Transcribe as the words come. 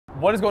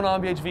What is going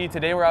on, BHV?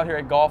 Today we're out here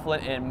at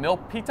Golfland in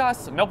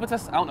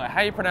Milpitas, I don't know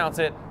how you pronounce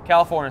it,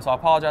 California, so I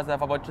apologize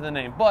if I butchered the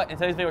name. But in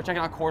today's video, we're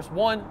checking out course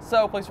 1,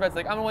 so place your bets.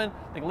 Think I'm gonna win,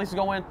 think Elisha'S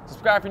gonna win.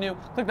 Subscribe if you're new,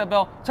 click that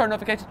bell, turn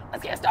notifications,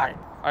 let's get started.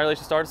 All right,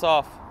 Elisha, start us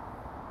off.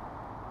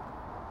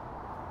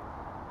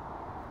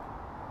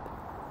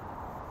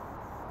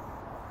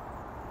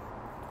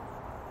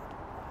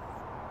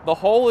 The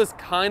hole is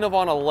kind of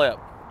on a lip.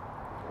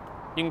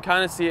 You can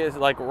kind of see it's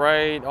like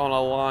right on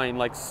a line,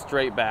 like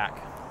straight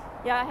back.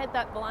 Yeah, I hit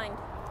that blind.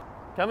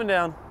 Coming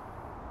down.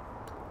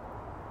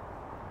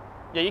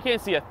 Yeah, you can't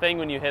see a thing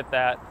when you hit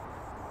that.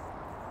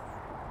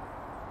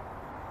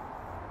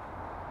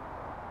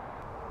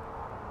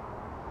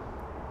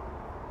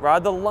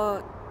 Ride the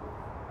line.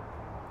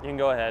 You can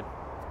go ahead.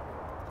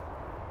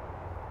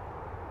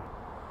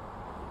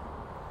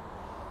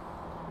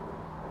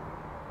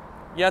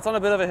 Yeah, it's on a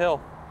bit of a hill.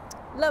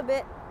 A little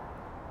bit.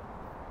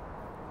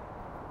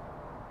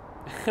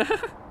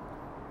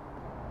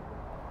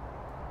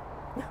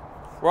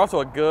 We're off to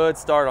a good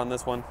start on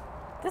this one.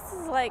 This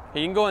is like... Hey,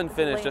 you can go ahead and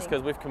finish just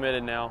because we've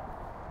committed now.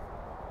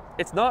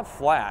 It's not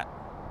flat.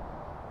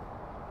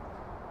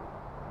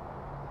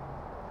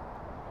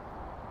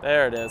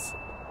 There it is.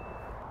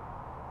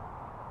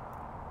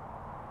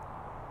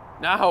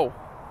 No.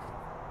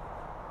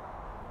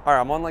 All right,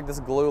 I'm on like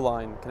this glue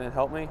line. Can it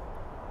help me?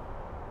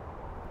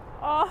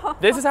 Oh.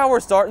 This is how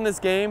we're starting this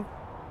game.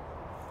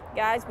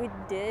 Guys, we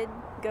did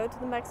go to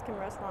the Mexican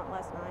restaurant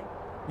last night.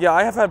 Yeah,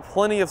 I have had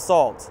plenty of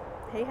salt.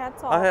 He had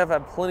salt. I have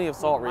had plenty of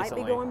salt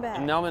recently. Might be going back.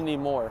 And now I'm gonna need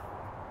more.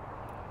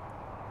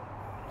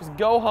 Just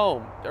go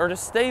home, or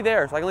just stay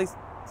there so I can at least,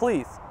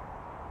 please.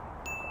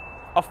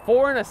 A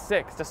 4 and a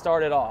 6 to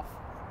start it off.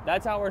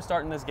 That's how we're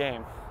starting this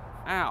game.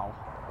 Ow.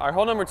 All right,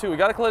 hole number 2, we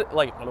gotta click,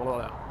 like,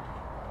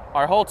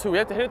 our hole 2, we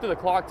have to hit it through the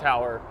clock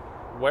tower.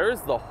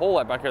 Where's the hole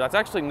at back here? That's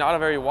actually not a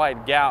very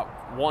wide gap,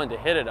 one, to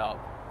hit it up.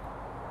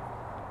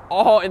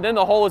 Oh, and then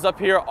the hole is up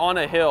here on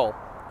a hill.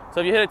 So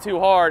if you hit it too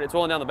hard, it's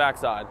rolling down the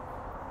backside.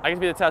 I can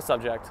be the test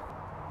subject.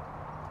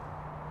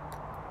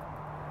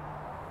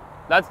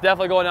 That's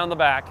definitely going down the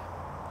back.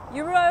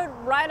 You rode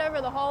right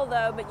over the hole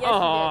though, but yes, you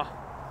did.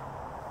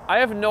 I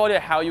have no idea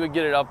how you would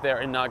get it up there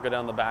and not go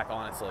down the back,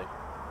 honestly.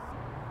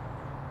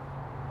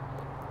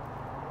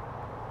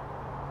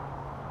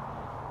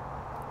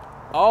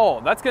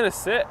 Oh, that's gonna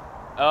sit.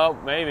 Oh,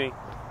 maybe.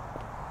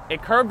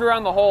 It curved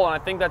around the hole and I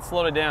think that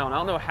slowed it down. I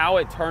don't know how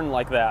it turned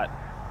like that.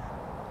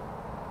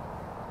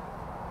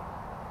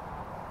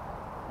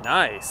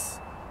 Nice.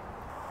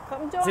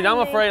 See, now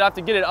I'm afraid I have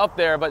to get it up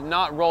there but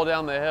not roll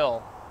down the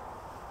hill.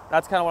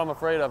 That's kind of what I'm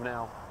afraid of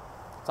now.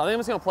 So I think I'm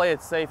just gonna play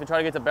it safe and try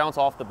to get to bounce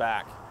off the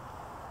back.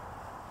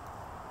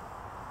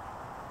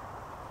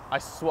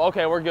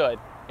 Okay, we're good.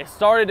 It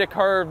started to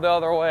curve the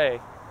other way.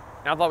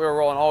 And I thought we were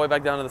rolling all the way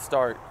back down to the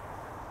start.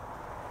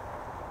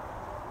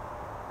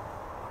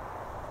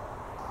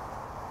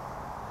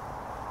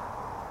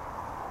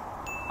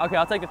 Okay,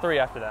 I'll take a 3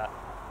 after that.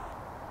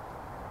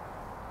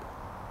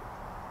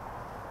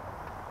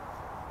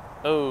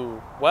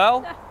 Oh,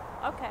 well.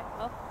 Okay,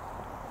 well,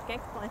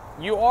 can't complain.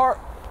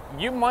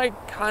 You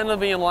might kind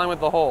of be in line with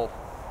the hole.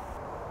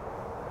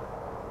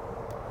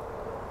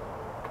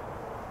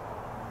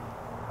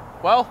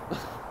 Well,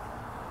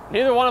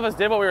 neither one of us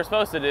did what we were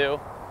supposed to do.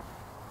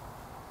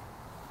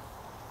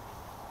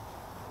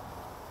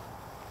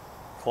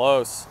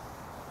 Close.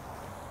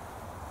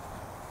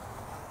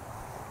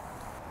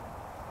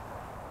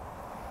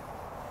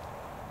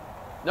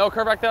 No,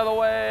 curve back the other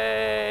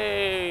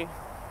way.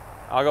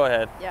 I'll go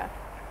ahead. Yeah.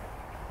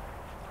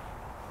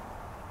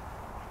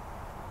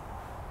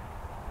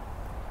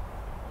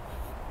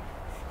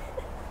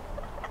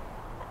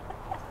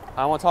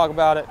 I don't want to talk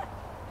about it.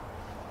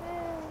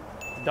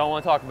 Don't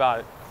want to talk about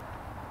it.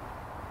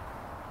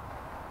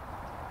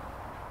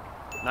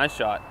 Nice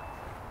shot.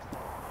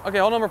 Okay,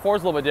 hole number 4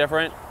 is a little bit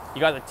different.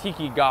 You got the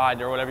tiki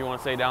god or whatever you want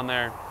to say down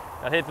there.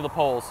 That hit through the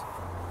poles.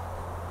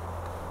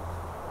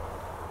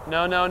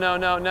 No, no, no,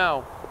 no,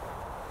 no.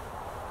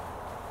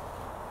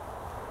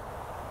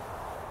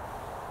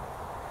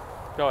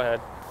 Go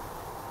ahead.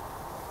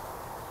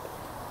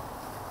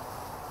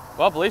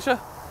 Well,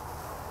 Elisha.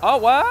 Oh,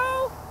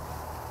 well.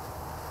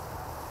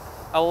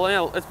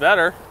 Oh, it's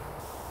better.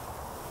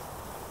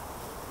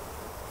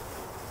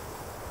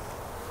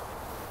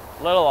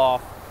 Little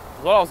off.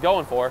 That's what I was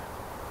going for.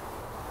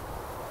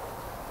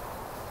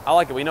 I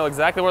like it. We know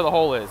exactly where the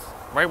hole is.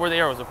 Right where the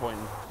arrows are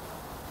pointing.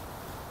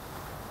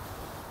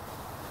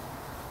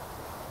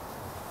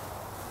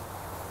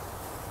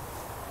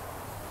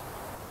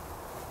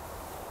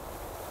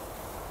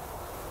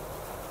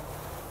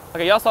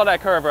 Okay, y'all saw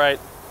that curve, right?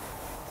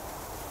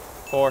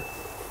 4.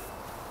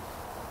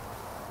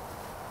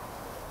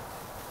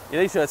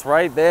 Elisha, it's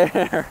right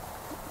there.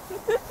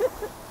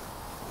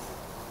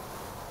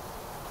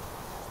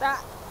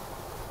 Stop.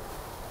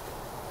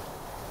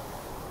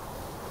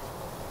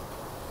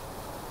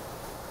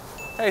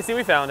 Hey, see,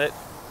 we found it.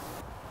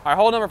 All right,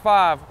 hole number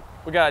 5,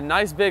 we got a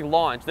nice big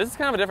launch. This is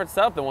kind of a different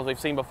setup than ones we've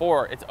seen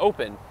before. It's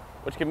open,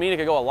 which can mean it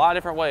could go a lot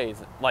of different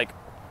ways, like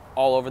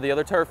all over the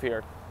other turf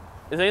here.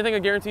 Is anything a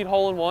guaranteed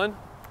hole-in-one?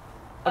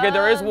 Okay,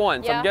 there is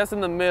one, so yeah. I'm guessing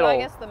the middle, So I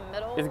guess the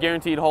middle is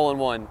guaranteed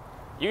hole-in-one.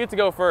 You get to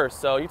go first,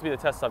 so you get to be the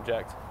test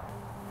subject.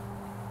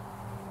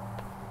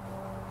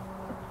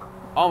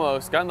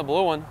 Almost, got in the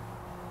blue one.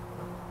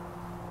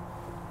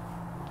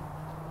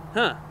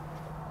 Huh.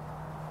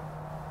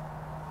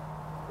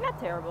 Not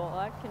terrible.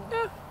 I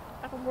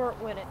can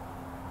work with it.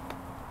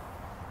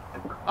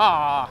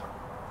 Ah.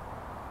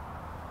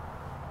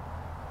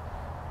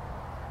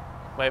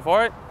 Wait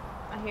for it.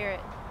 I hear it.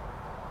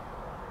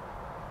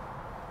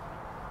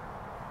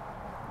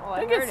 Oh, I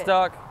think it's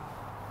stuck.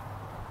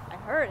 I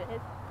heard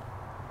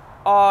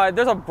it.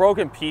 There's a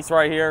broken piece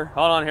right here.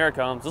 Hold on, here it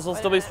comes. This will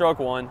still be stroke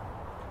one.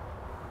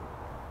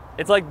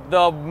 It's like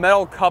the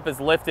metal cup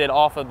is lifted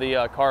off of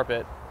the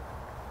carpet.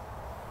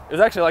 It was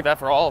actually like that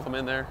for all of them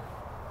in there.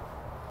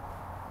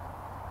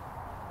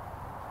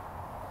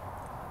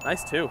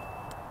 Nice two.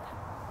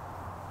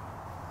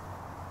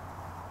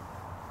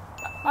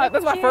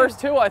 That's my first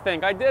two, I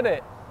think. I did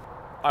it.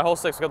 All right, hole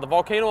 6. We got the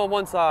volcano on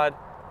one side,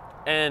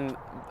 and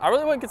I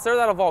really wouldn't consider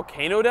that a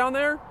volcano down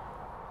there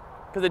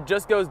because it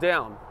just goes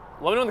down.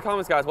 Let me know in the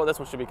comments, guys, what this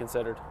one should be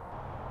considered.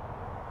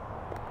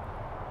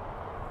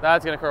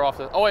 That's gonna curve off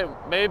the, oh wait,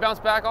 maybe bounce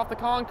back off the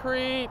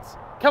concrete.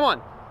 Come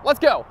on, let's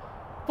go.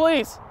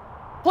 Please,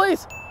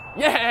 please.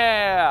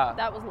 Yeah.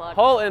 That was luck.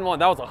 Hole in one,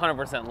 that was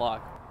 100%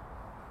 luck.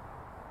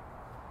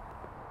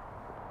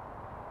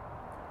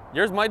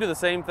 Yours might do the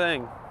same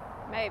thing.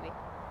 Maybe.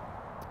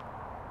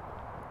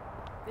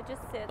 It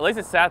just sits. At least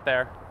it sat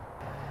there.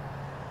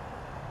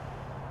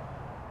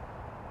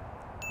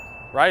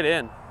 Right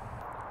in.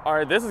 All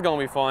right, this is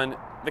gonna be fun.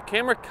 The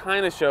camera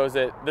kind of shows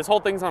it. This whole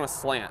thing's on a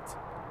slant.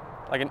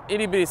 Like an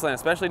itty bitty slant,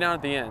 especially down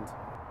at the end.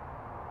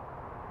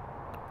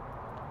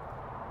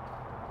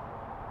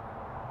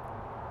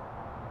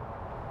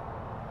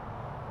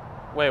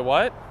 Wait,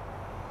 what?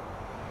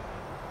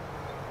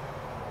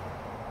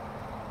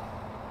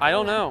 I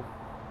don't know.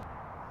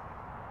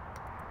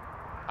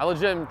 I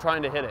legit am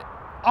trying to hit it.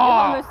 You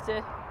almost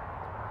did.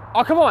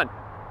 Oh, come on.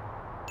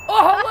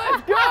 Oh,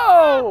 let's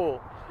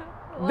go.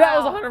 Wow. That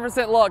was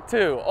 100% luck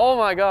too. Oh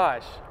my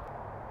gosh.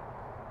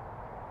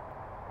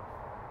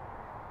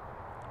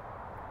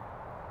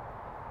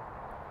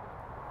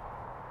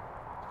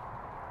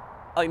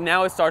 Like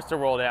now it starts to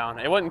roll down.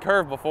 It wasn't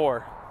curved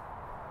before.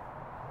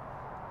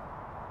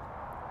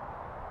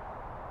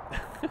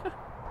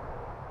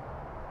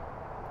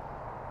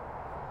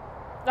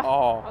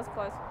 Oh. That was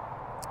close.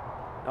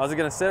 Now, is it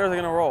gonna sit or is it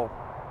gonna roll?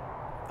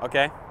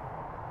 Okay.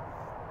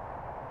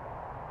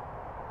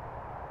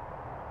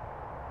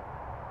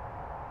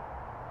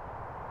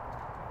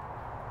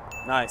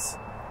 Nice.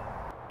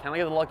 Can I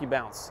get the lucky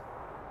bounce?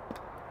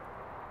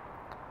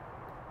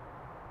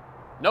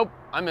 Nope,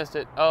 I missed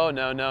it. Oh,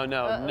 no, no,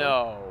 no,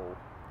 no.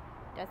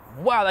 Yes.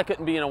 Wow, that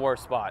couldn't be in a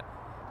worse spot.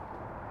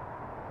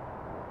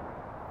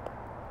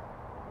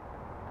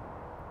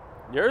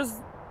 Yours?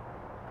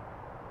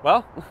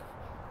 Well,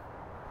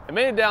 it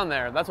made it down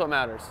there. That's what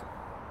matters.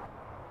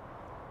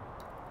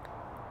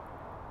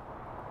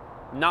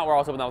 Not where I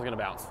was hoping that was gonna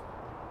bounce.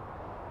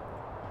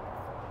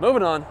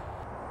 Moving on.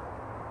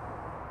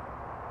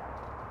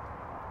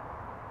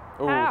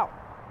 Ooh. Ow.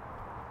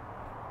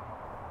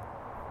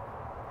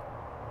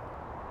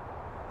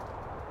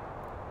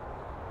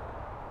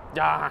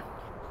 Ah.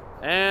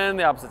 And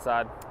the opposite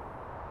side.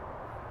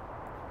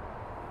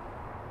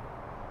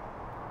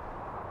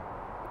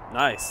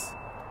 Nice.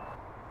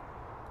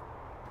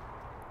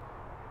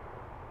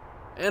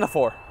 And a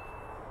 4.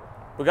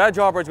 We got a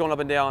drawbridge going up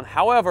and down.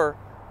 However,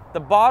 the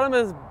bottom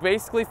is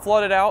basically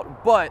flooded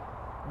out, but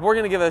we're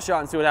gonna give it a shot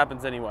and see what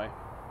happens anyway.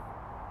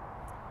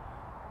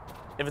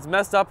 If it's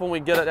messed up when we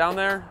get it down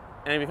there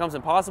and it becomes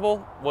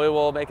impossible, we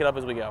will make it up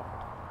as we go.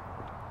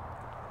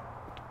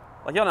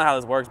 Like, y'all know how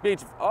this works.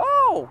 Beach,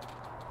 oh,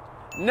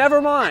 never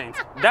mind.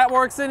 That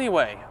works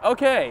anyway.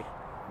 Okay,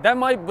 that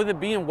might, with it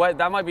being wet,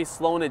 that might be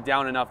slowing it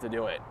down enough to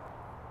do it.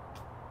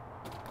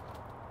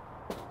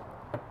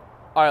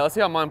 All right, let's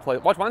see how mine plays.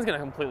 Watch, mine's gonna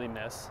completely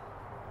miss.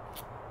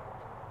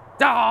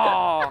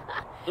 Oh!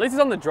 At least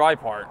it's on the dry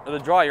part, or the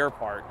drier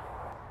part.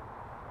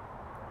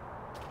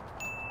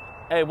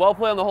 Hey, well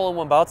played on the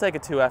hole-in-one, but I'll take a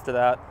 2 after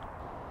that.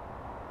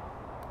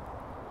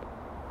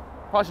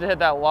 Probably should have hit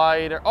that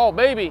lighter. Oh,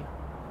 baby,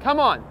 come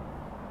on.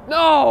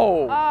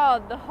 No!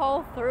 Oh, the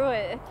hole through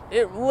it.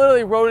 It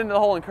literally rode into the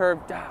hole and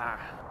curved. Ah.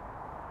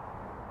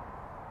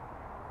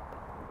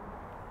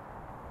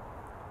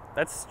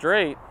 That's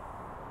straight.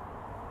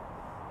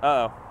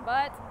 Uh-oh.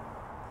 But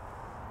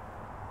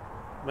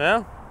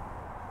Well,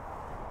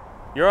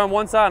 you're on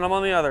one side and I'm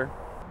on the other.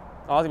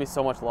 Oh, that's gonna be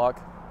so much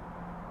luck.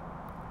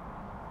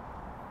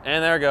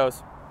 And there it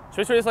goes. Should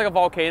we treat this like a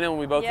volcano and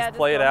we both just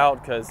play it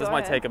out? Because this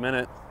might take a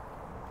minute.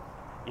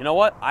 You know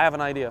what? I have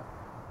an idea.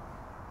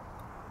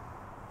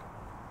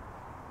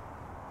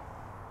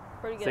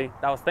 Pretty good. See,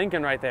 I was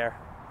thinking right there.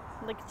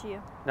 Look at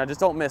you. Now just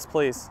don't miss,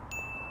 please.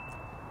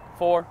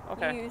 4,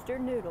 okay. You used your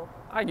noodle.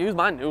 I used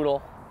my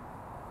noodle.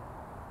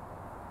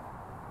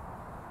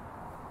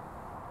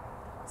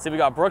 See, we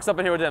got Brooks up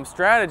in here with them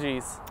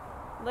strategies.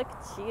 Look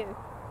at you.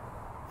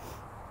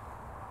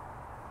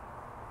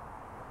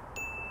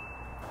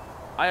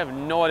 I have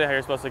no idea how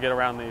you're supposed to get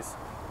around these.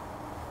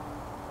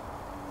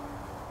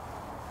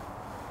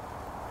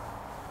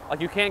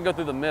 Like, you can't go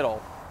through the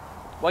middle.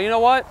 Well, you know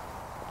what?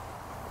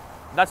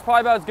 That's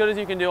probably about as good as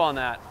you can do on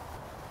that.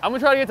 I'm gonna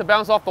try to get to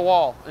bounce off the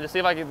wall and just see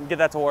if I can get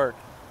that to work.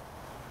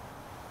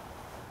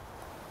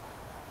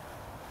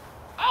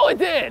 Oh, it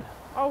did!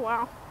 Oh,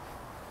 wow.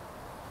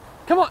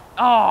 Come on.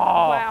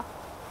 Oh. Wow.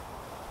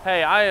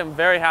 Hey, I am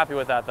very happy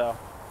with that, though.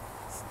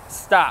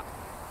 Stop.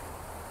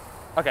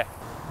 Okay.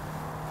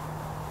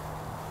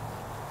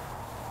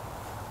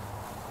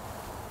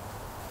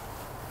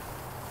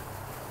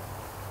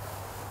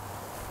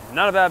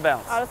 Not a bad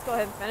bounce. I'll just go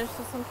ahead and finish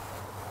this one.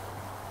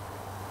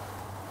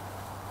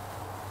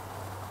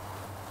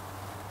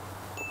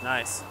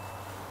 Nice.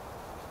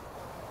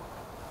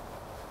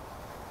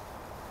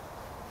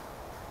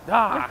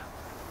 Ah.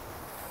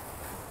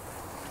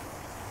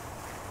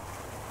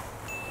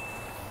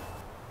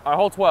 All right,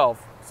 hole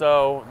 12.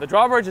 So the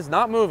drawbridge is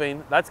not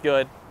moving. That's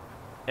good.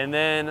 And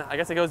then I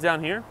guess it goes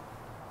down here.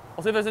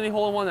 We'll see if there's any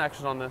hole-in-one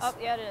action on this. Oh,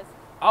 yeah, it is.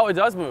 Oh, it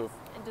does move.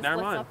 It just Never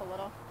lifts mind. up a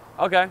little.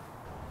 Okay.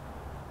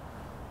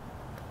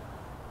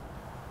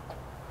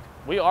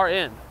 We are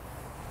in.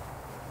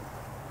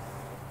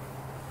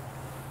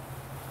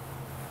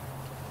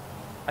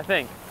 I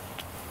think.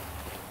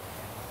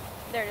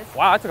 There it is.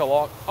 Wow, that took a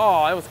long.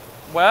 Oh, it was.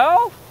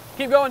 Well,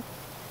 keep going.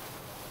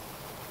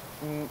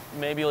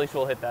 Maybe Alicia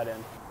will hit that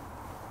in.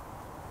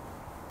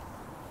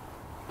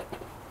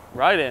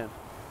 Right in.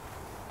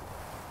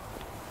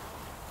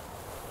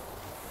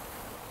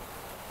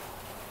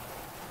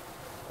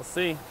 Let's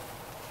see.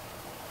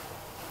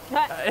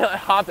 It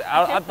hopped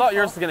out. I thought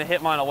yours was gonna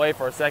hit mine away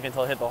for a second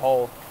until it hit the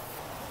hole.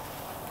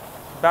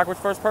 Backwards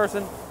first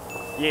person.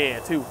 Yeah,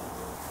 2.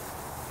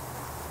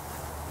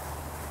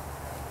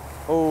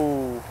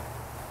 Oh.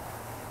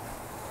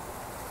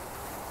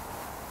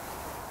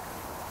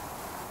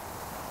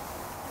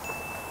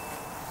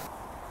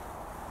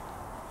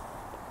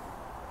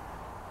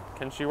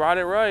 Can she ride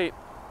it right?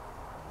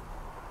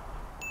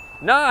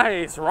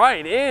 Nice,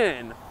 right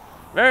in.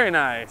 Very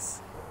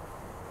nice.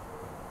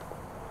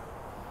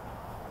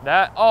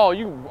 That, oh,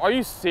 are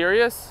you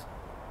serious?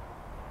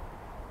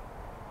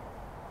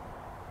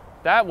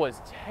 That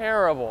was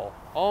terrible.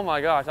 Oh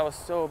my gosh, that was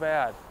so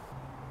bad.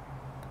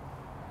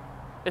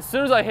 As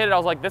soon as I hit it, I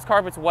was like, this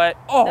carpet's wet.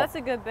 Oh! That's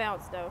a good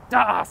bounce, though.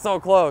 Ah, so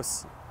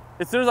close.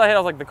 As soon as I hit it, I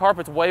was like, the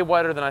carpet's way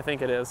wetter than I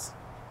think it is.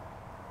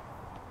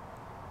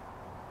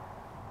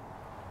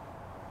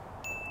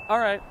 All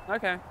right,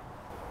 okay.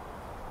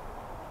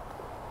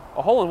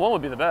 A hole-in-one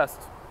would be the best.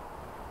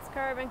 It's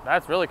curving.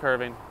 That's really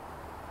curving.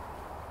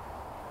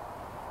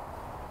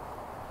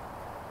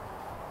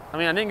 I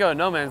mean, I didn't go to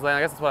no man's land.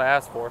 I guess that's what I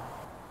asked for.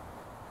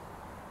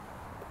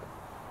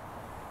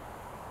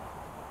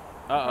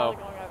 Uh-oh.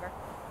 Probably going over.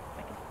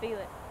 I can feel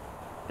it.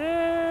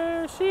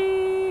 There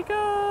she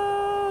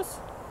goes.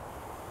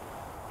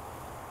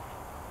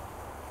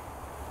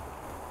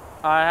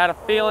 I had a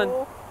feeling.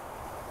 Oh.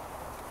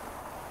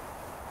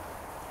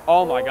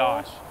 Oh my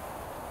gosh.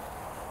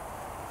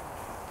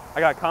 I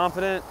got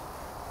confident,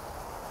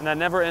 and that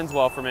never ends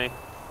well for me.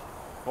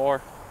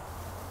 4.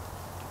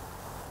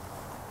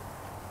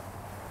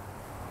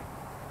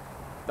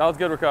 That was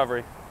good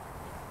recovery.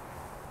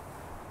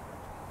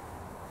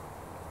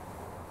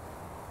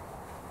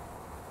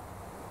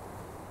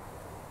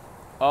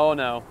 Oh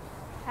no.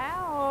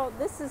 How?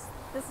 This is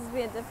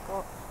being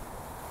difficult.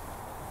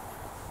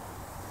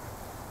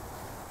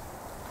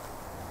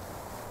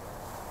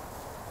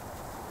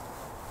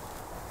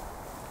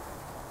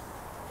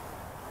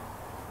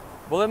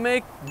 Will it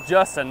make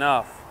just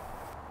enough?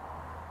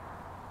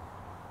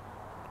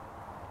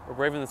 We're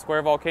braving the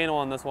square volcano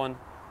on this one.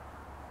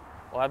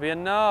 Will that be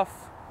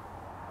enough?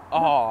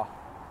 Oh.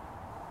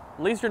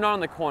 At least you're not in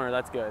the corner,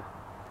 that's good.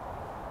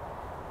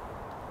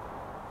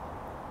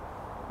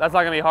 That's not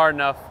gonna be hard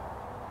enough.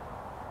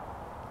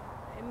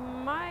 It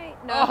might,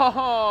 no.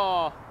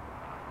 Oh,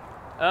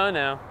 oh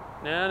no.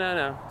 No, no,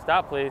 no.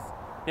 Stop, please.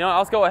 You know what,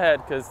 I'll just go ahead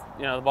because,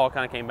 you know, the ball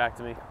kind of came back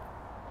to me.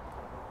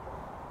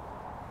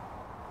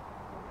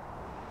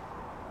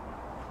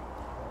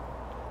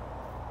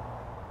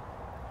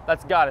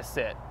 That's gotta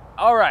sit.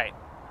 All right.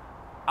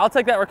 I'll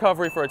take that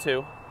recovery for a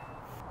 2.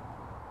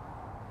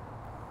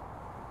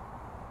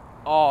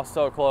 Oh,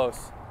 so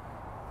close.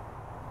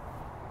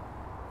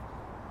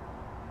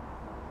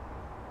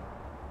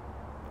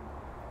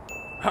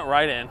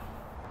 Right in.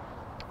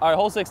 All right,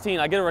 hole 16,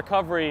 I get a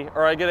recovery,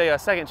 or I get a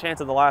second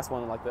chance at the last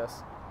one like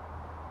this.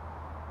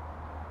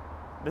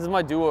 This is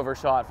my do-over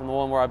shot from the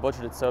one where I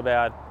butchered it so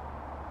bad.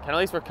 Can I at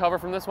least recover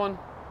from this one?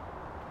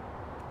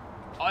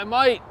 Oh, I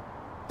might.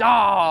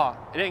 Ah,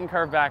 it didn't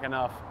curve back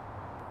enough.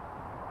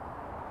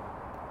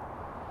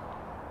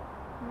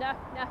 No,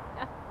 no,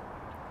 no.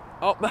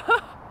 Oh,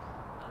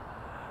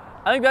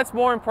 I think that's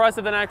more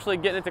impressive than actually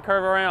getting it to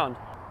curve around.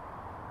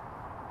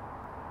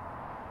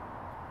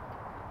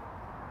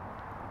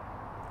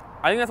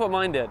 I think that's what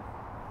mine did.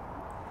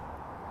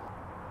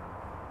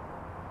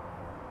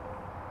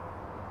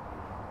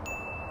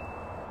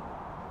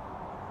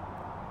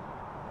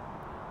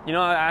 You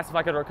know, I asked if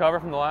I could recover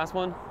from the last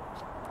one.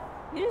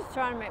 You're just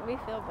trying to make me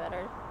feel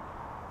better.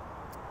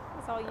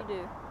 That's all you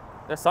do.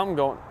 There's something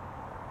going.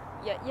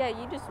 Yeah,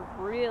 you just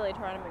really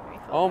trying to make me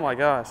feel Oh better. my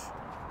gosh.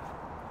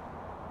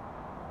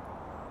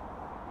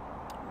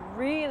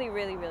 Really,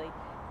 really, really.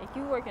 If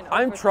you working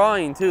I'm overtime-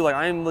 trying too, like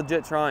I am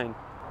legit trying.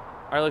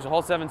 All right, Alicia,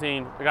 hole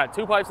 17. We got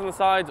 2 pipes on the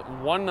sides,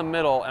 1 in the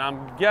middle, and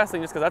I'm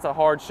guessing just because that's a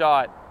hard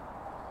shot.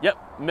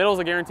 Yep, middle's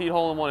a guaranteed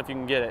hole in one if you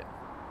can get it.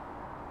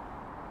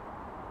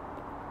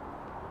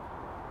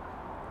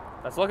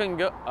 That's looking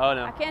good. Oh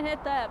no. I can't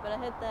hit that, but I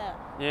hit that.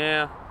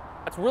 Yeah,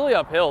 that's really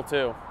uphill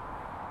too.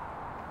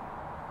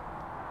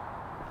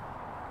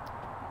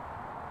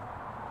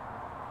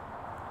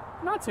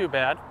 Not too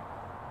bad.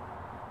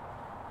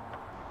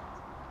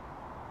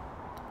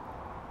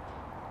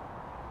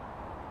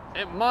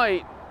 It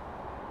might.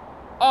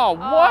 Oh,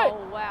 what?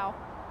 Oh, wow.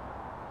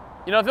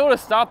 You know, if it would have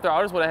stopped there,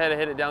 I just would have had to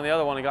hit it down the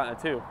other one and gotten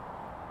a 2.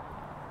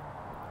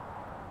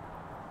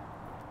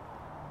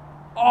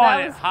 Oh, That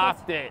and it was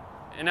hopped it.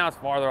 And now it's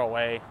farther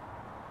away.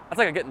 That's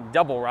like I'm getting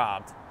double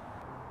robbed.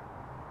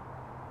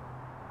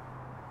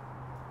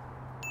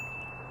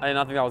 I did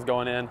not think that was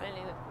going in. I didn't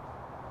either.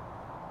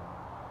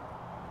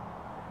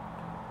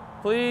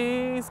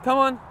 Please, come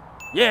on.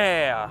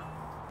 Yeah.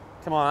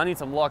 Come on, I need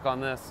some luck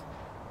on this.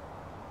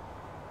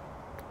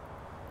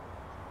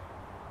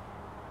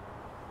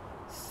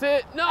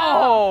 Sit, no!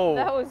 Oh,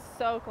 that was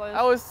so close.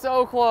 That was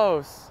so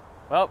close.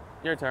 Well,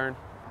 your turn.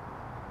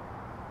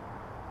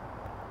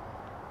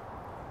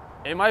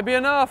 It might be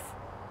enough.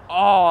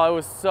 Oh, it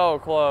was so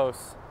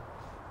close.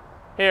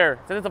 Here,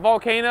 since it's a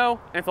volcano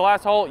and it's the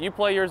last hole, you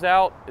play yours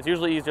out. It's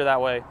usually easier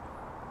that way.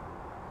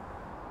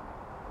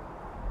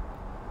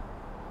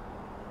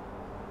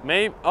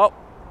 Maybe, oh.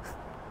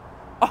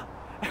 Oh.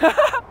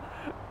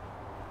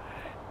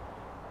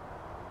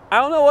 I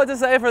don't know what to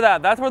say for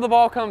that. That's where the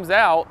ball comes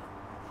out.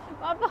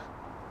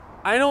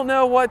 I don't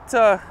know what,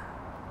 I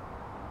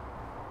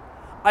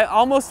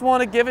almost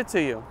want to give it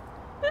to you.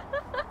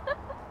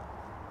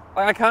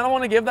 I kind of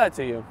want to give that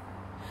to you.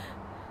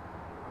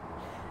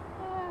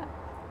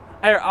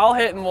 Here, I'll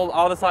hit and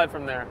I'll decide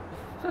from there.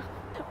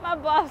 My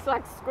boss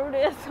like, screw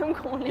this, I'm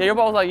going in. Yeah, your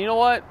boss was like, you know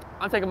what?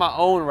 I'm taking my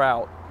own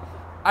route.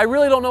 I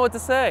really don't know what to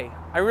say.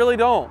 I really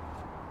don't.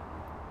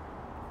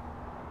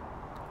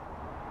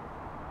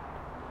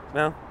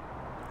 No?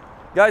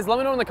 Guys, let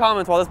me know in the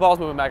comments while this ball's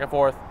moving back and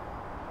forth.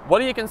 What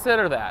do you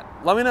consider that?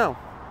 Let me know.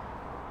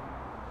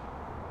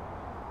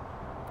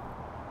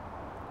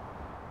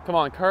 Come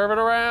on, curve it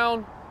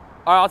around.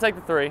 All right, I'll take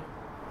the 3.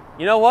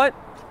 You know what?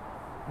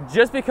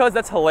 Just because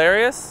that's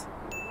hilarious,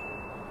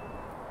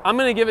 I'm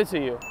gonna give it to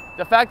you.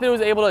 The fact that it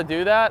was able to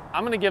do that,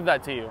 I'm gonna give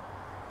that to you.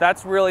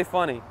 That's really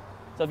funny.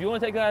 So if you wanna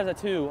take that as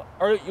a 2,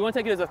 or you wanna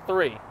take it as a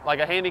 3, like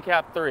a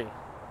handicap 3,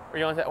 or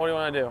you wanna what do you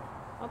wanna do?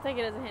 I'll take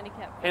it as a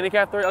handicap.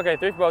 Handicap 3? Okay,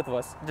 3 for both of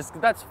us.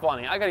 Just, that's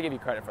funny. I gotta give you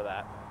credit for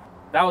that.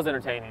 That was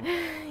entertaining.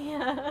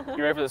 Yeah.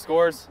 You ready for the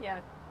scores? Yeah.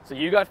 So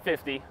you got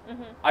 50,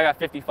 I got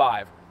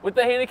 55. With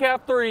the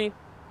handicap 3,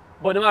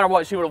 but no matter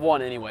what, she would have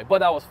won anyway. But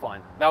that was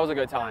fun. That was a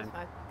good time. That was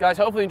fun. Guys,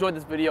 hopefully you enjoyed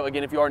this video.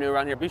 Again, if you are new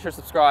around here, be sure to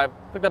subscribe,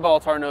 click that bell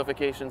to turn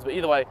notifications. But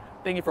either way,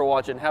 thank you for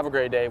watching. Have a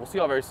great day. We'll see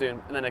you all very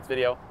soon in the next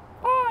video.